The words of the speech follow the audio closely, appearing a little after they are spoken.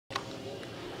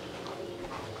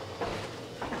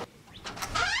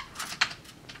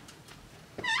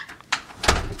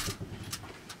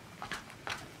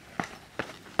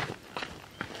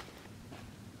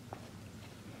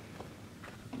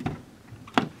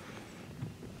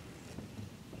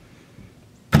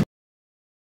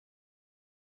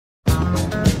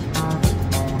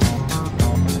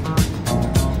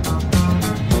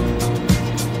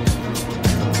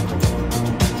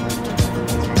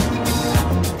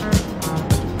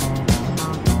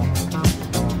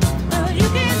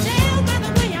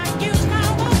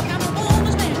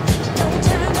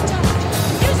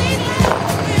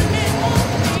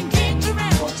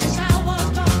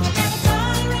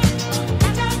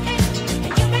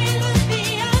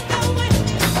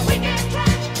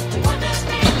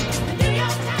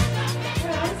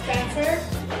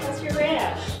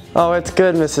Oh, it's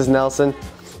good, Mrs. Nelson. Good,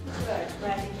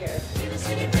 glad to hear.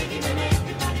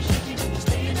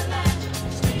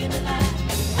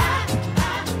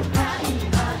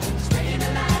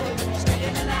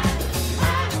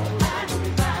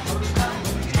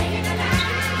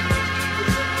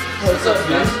 What's up,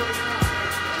 man?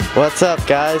 What's up,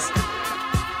 guys?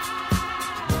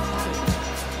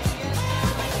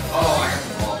 Oh, I got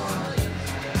the ball on.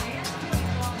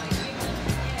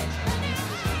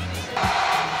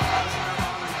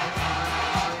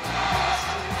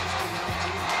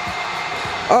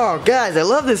 Oh, guys, I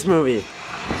love this movie.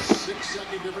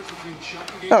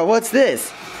 Oh, what's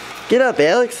this? Get up,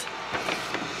 Alex.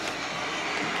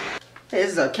 Hey,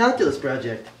 this is our calculus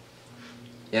project.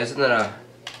 Yeah, isn't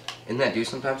that due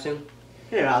sometime soon?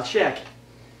 Here, I'll check.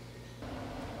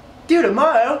 Due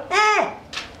tomorrow?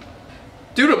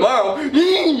 Due tomorrow?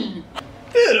 Due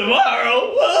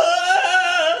tomorrow.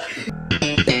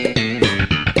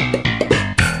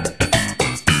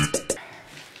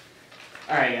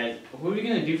 Alright guys, what are we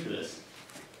gonna do for this?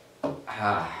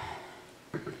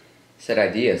 Said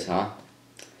ideas, huh?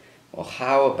 Well,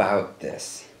 how about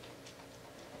this?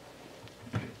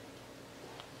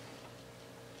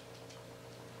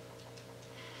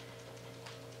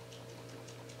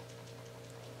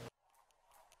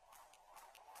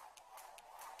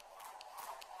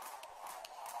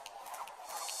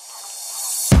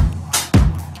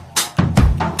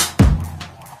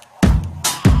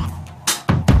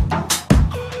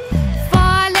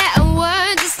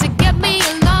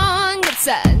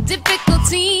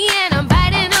 Difficulty and I'm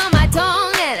biting on my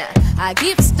tongue and I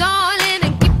keep stalling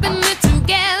and keeping it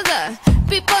together.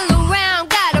 People around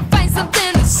gotta find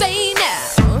something to say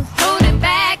now. Holding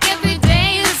back every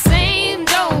day the same.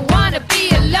 Don't wanna be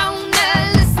alone.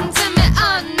 Listen to me,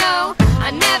 oh no.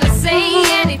 I never say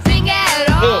anything at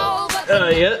all.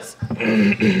 Yes?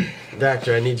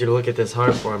 Doctor, I need you to look at this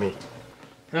heart for me.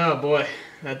 Oh boy,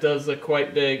 that does look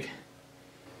quite big.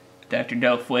 Dr.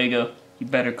 Del Fuego, you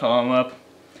better call him up.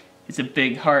 It's a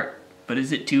big heart, but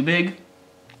is it too big?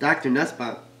 Dr.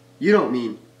 Nussbaum, you don't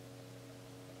mean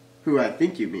who I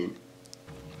think you mean.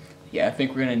 Yeah, I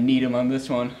think we're gonna need him on this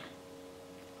one.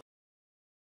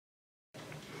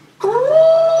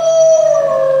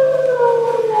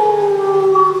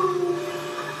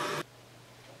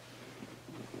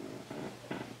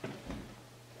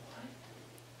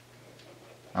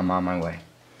 I'm on my way.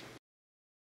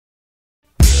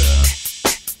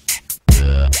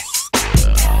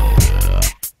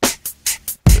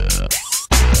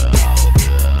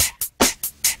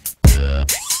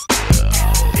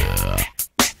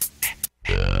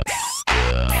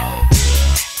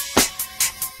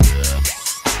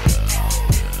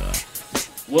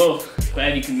 Whoa,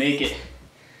 glad you can make it.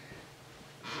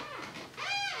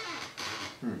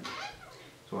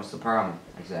 So what's the problem,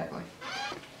 exactly?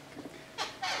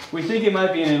 We think it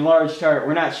might be an enlarged heart.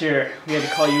 We're not sure. We had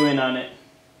to call you in on it.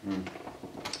 Do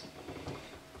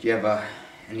you have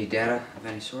any data of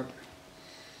any sort?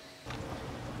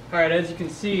 Alright, as you can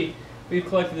see, we've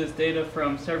collected this data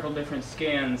from several different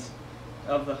scans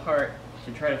of the heart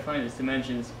to try to find its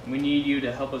dimensions. We need you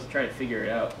to help us try to figure it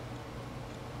out.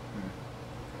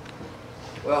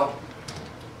 Well,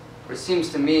 what it seems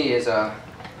to me is a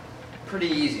pretty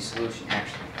easy solution,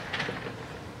 actually.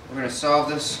 We're going to solve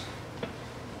this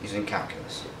using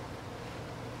calculus.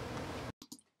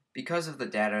 Because of the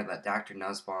data that Dr.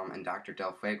 Nussbaum and Dr.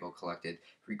 Del Fuego collected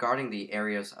regarding the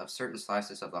areas of certain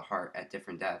slices of the heart at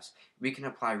different depths, we can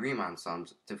apply Riemann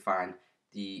sums to find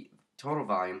the total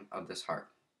volume of this heart.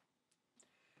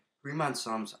 Riemann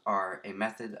sums are a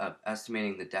method of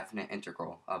estimating the definite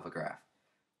integral of a graph.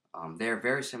 They are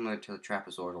very similar to the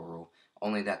trapezoidal rule,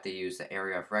 only that they use the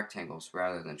area of rectangles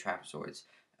rather than trapezoids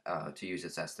to use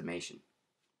its estimation.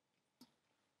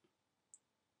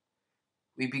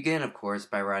 We begin, of course,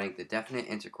 by writing the definite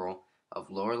integral of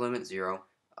lower limit 0,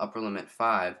 upper limit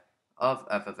 5 of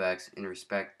f of x in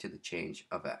respect to the change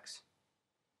of x.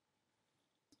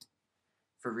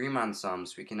 For Riemann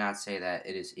sums, we cannot say that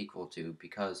it is equal to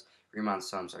because Riemann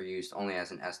sums are used only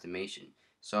as an estimation,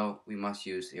 so we must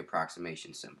use the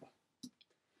approximation symbol.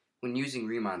 When using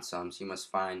Riemann sums, you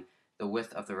must find the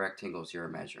width of the rectangles you are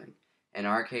measuring. In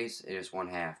our case, it is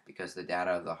 1/2 because the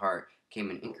data of the heart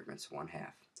came in increments of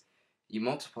 1/2. You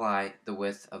multiply the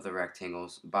width of the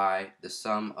rectangles by the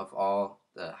sum of all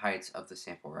the heights of the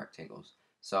sample rectangles.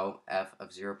 So f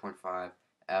of 0.5,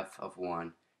 f of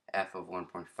 1, f of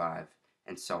 1.5,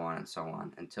 and so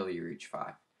on until you reach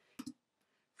 5.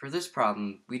 For this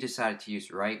problem, we decided to use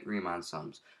right Riemann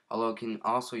sums, although we can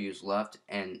also use left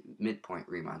and midpoint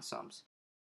Riemann sums.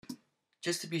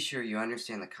 Just to be sure you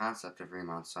understand the concept of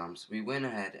Riemann sums, we went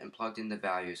ahead and plugged in the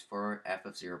values for f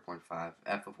of 0.5,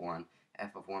 f of 1,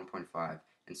 f of 1.5,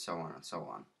 and so on and so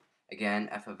on. Again,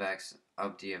 f of x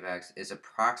of d of x is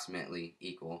approximately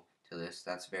equal to this,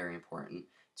 that's very important,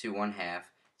 to 1/2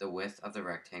 the width of the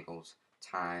rectangles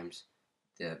times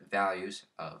the values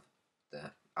of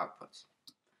the outputs.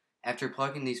 After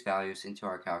plugging these values into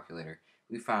our calculator,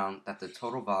 we found that the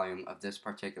total volume of this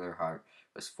particular heart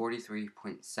was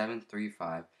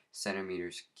 43.735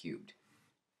 centimeters cubed.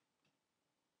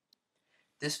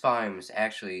 This volume is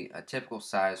actually a typical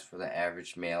size for the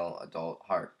average male adult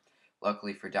heart.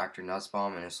 Luckily for Dr.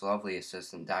 Nussbaum and his lovely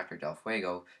assistant Dr. Del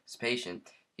Fuego, his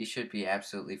patient, he should be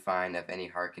absolutely fine of any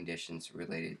heart conditions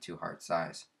related to heart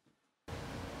size.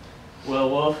 Well,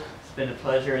 Wolf, it's been a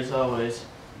pleasure as always.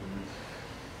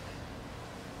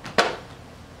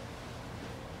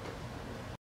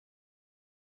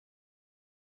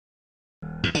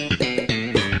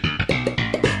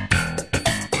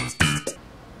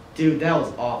 Dude, that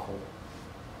was awful.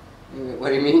 What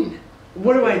do you mean?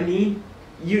 What do I mean?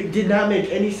 You did not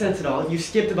make any sense at all. You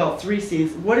skipped about 3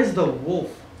 scenes. What is the wolf?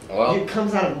 Well, It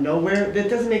comes out of nowhere. That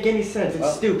doesn't make any sense.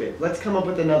 It's stupid. Let's come up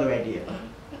with another idea.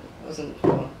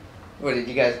 What did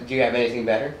you guys? Do you have anything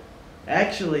better?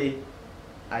 Actually,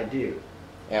 I do.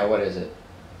 Yeah, what is it?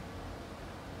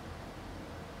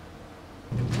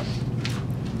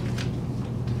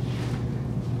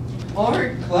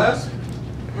 Alright, class.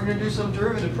 We're going to do some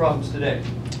derivative problems today.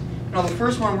 Now, the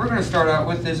first one we're going to start out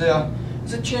with is a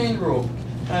chain rule.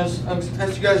 As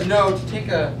you guys know, to take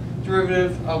a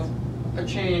derivative of a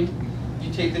chain,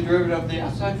 you take the derivative of the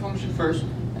outside function first,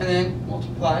 and then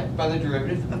multiply by the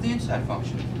derivative of the inside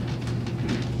function.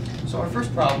 So our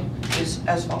first problem is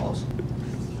as follows.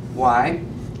 Y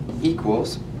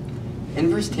equals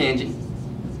inverse tangent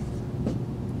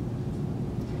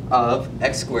of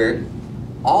x squared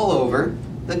all over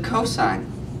the cosine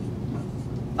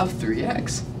of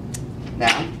 3x.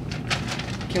 Now,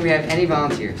 can we have any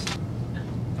volunteers?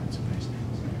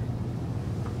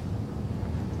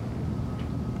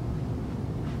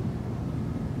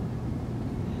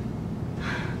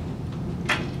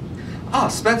 Oh,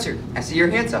 Spencer, I see your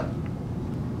hand's up.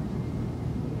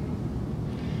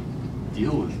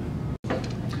 Deal with it.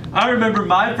 I remember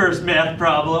my first math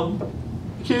problem.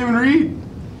 You can't even read.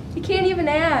 You can't even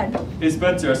add. Hey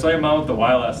Spencer, I saw your mom with the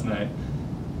Y last night.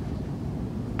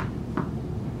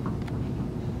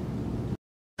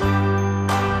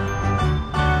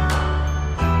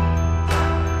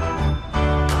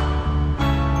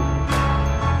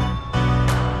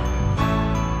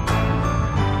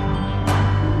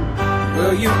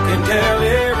 Well, you can tell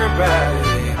everybody.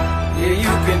 Yeah,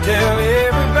 you can tell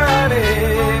everybody.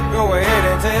 Go ahead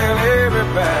and tell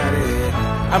everybody.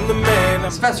 I'm the man.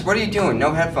 Spencer, what are you doing?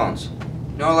 No headphones.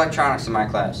 No electronics in my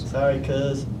class. Sorry,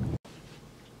 cuz.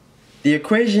 The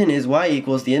equation is y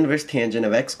equals the inverse tangent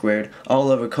of x squared all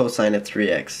over cosine of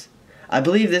 3x. I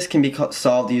believe this can be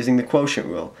solved using the quotient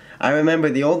rule. I remember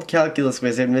the old calculus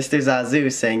wizard Mr.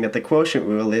 Zazu saying that the quotient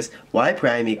rule is y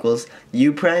prime equals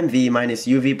u prime v minus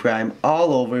uv prime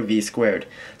all over v squared.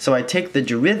 So I take the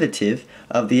derivative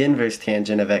of the inverse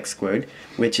tangent of x squared,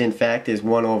 which in fact is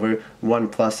 1 over 1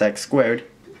 plus x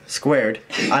squared,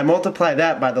 I multiply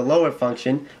that by the lower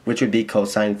function, which would be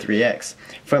cosine 3x.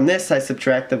 From this I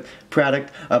subtract the product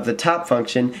of the top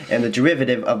function and the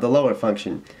derivative of the lower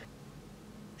function.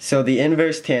 So the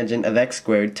inverse tangent of x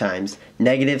squared times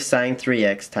negative sine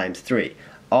 3x times 3.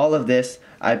 All of this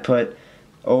I put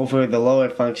over the lower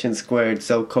function squared,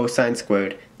 so cosine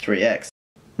squared 3x.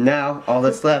 Now all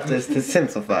that's left is to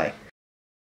simplify.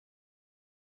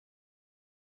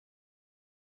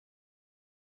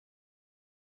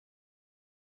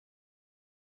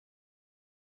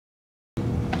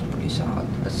 Pretty solid.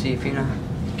 Let's see if you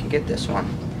can get this one.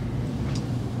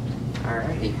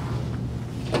 Alrighty.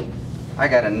 I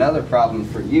got another problem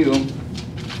for you.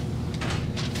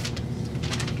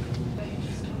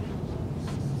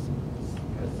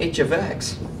 H of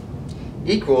x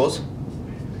equals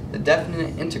the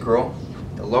definite integral,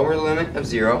 the lower limit of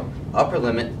 0, upper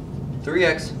limit,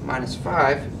 3x minus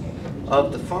 5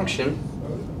 of the function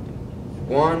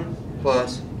 1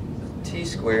 plus t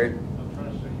squared,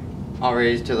 all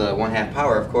raised to the 1/2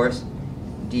 power, of course,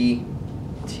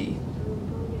 dt.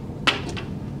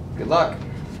 Good luck.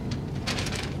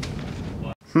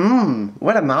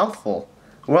 What a mouthful.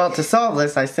 Well, to solve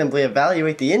this, I simply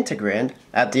evaluate the integrand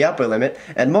at the upper limit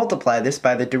and multiply this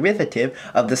by the derivative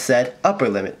of the said upper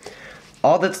limit.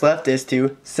 All that's left is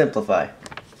to simplify.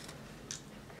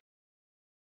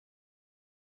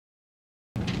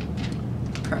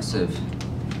 Impressive.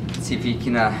 Let's see if you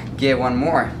can get one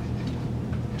more.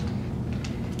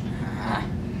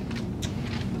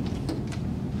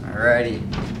 Alrighty.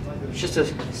 It's just a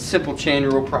simple chain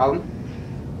rule problem.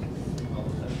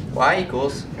 Y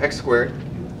equals x squared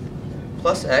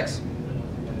plus x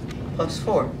plus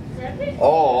 4.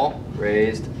 All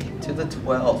raised to the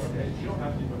 12th.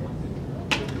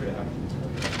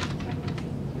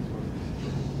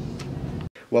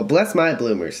 Well, bless my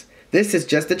bloomers. This is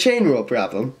just a chain rule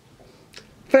problem.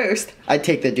 First, I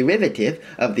take the derivative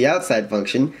of the outside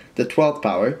function, the 12th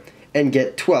power, and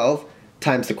get 12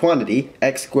 times the quantity,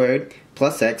 x squared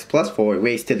plus x plus 4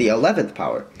 raised to the 11th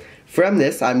power. From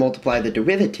this, I multiply the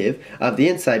derivative of the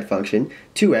inside function,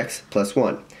 2x plus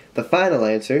 1. The final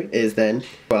answer is then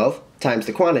 12 times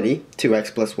the quantity,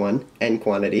 2x plus 1, and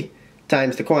quantity,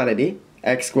 times the quantity,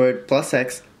 x squared plus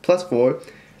x plus 4,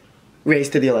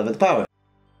 raised to the 11th power.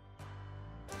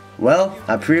 Well,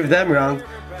 I proved them wrong.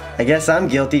 I guess I'm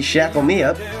guilty. Shackle me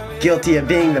up. Guilty of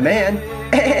being the man.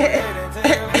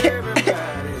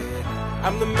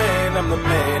 I'm the man, I'm the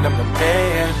man, I'm the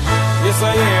man. Yes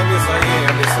I am, yes I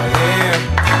am, yes I am.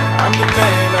 I'm the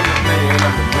man, I'm the man,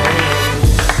 I'm the man.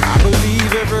 I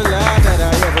believe every lie that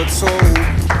I ever told.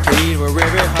 Paid for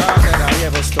every heart that I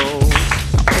ever stole.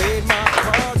 I played my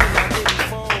cards and I didn't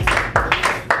fold.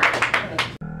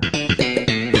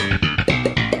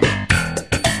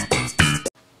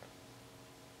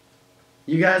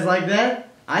 You guys like that?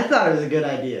 I thought it was a good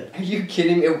idea. Are you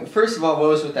kidding me? First of all, what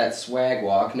was with that swag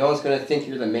walk? No one's gonna think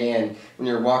you're the man when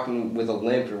you're walking with a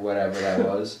limp or whatever that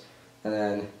was. And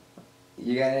then,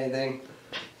 you got anything?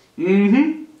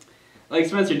 Mm-hmm. Like,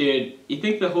 Spencer, dude, you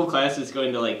think the whole class is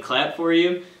going to, like, clap for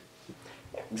you?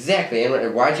 Exactly,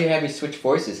 and why'd you have me switch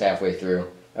voices halfway through?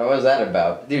 What was that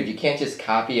about? Dude, you can't just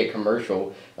copy a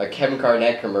commercial, a Kevin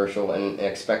Garnett commercial, and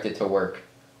expect it to work.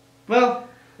 Well,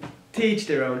 to each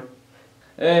their own.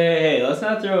 Hey, let's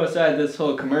not throw aside this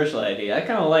whole commercial idea. I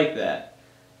kind of like that.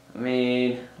 I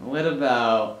mean, what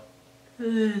about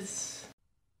this?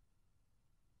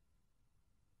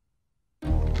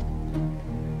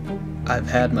 I've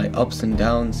had my ups and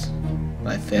downs,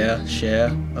 my fair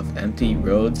share of empty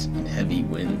roads and heavy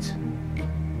winds.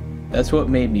 That's what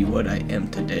made me what I am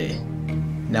today.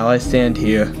 Now I stand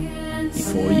here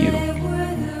before you.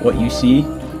 What you see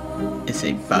is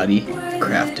a body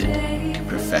crafted to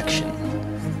perfection.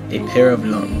 A pair of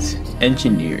lungs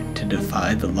engineered to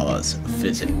defy the laws of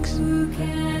physics,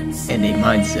 and a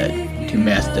mindset to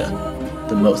master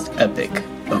the most epic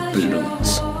of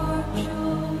balloons.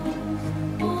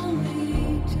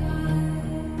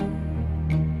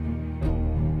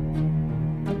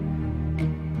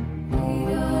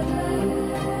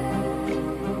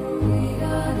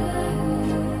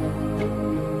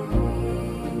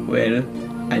 Well,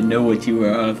 I know what you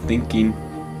are all thinking.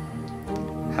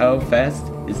 How fast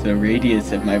is the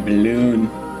radius of my balloon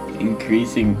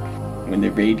increasing when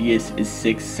the radius is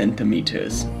 6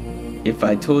 centimeters? If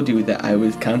I told you that I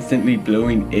was constantly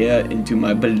blowing air into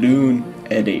my balloon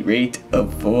at a rate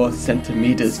of 4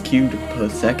 centimeters cubed per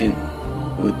second,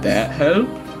 would that help?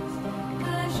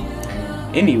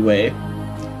 Anyway,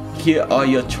 here are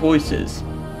your choices.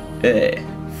 A.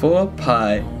 4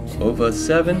 pi over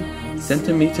 7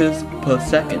 centimeters per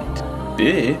second.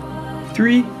 B.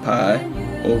 3 pi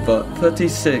over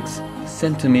 36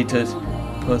 centimeters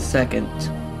per second.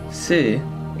 C.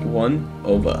 1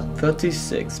 over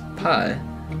 36 pi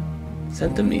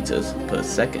centimeters per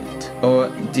second. Or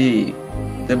D.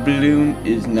 The balloon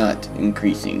is not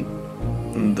increasing.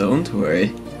 Don't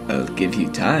worry, I'll give you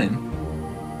time.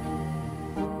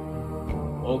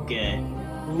 Okay,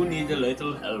 who needs a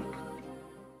little help?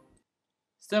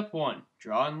 Step 1.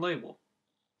 Draw and label.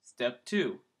 Step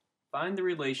 2. Find the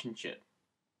relationship.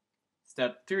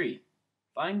 Step 3.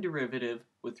 Find derivative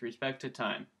with respect to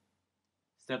time.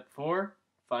 Step 4.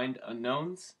 Find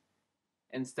unknowns.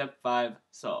 And step 5.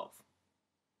 Solve.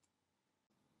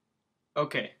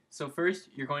 Okay, so first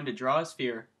you're going to draw a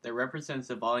sphere that represents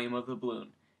the volume of the balloon,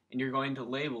 and you're going to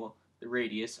label the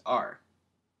radius r.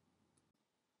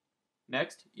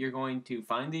 Next, you're going to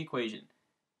find the equation.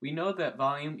 We know that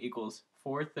volume equals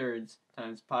 4/3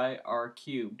 times pi r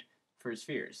cubed for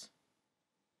spheres.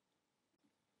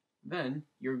 Then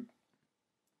you're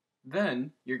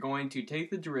going to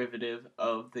take the derivative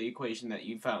of the equation that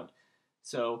you found.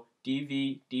 So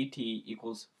dv dt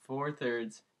equals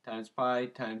 4/3 times pi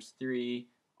times 3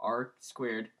 r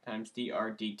squared times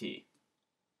dr dt.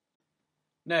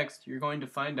 Next, you're going to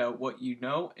find out what you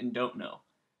know and don't know.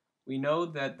 We know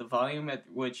that the volume at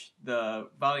which the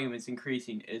volume is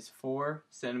increasing is 4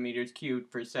 centimeters cubed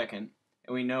per second,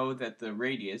 and we know that the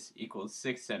radius equals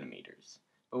 6 centimeters,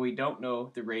 but we don't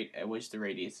know the rate at which the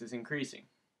radius is increasing.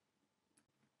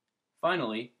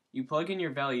 Finally, you plug in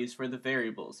your values for the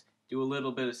variables, do a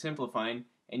little bit of simplifying,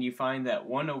 and you find that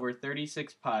 1 over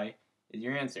 36 pi is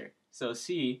your answer. So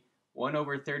C, 1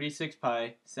 over 36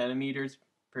 pi centimeters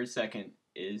per second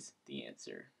is the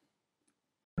answer.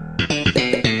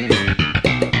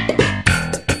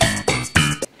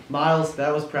 Miles,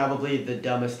 that was probably the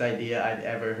dumbest idea I'd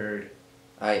ever heard.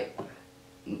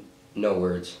 No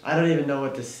words. I don't even know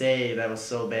what to say. That was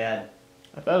so bad.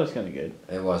 I thought it was kind of good.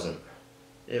 It wasn't.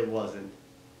 It wasn't.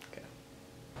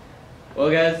 Well,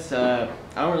 guys, I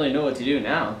don't really know what to do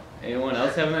now. Anyone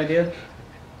else have an idea?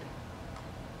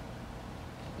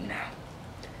 No.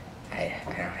 I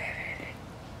don't have anything.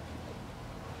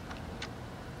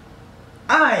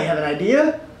 I have an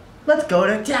idea. Let's go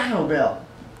to Taco Bell.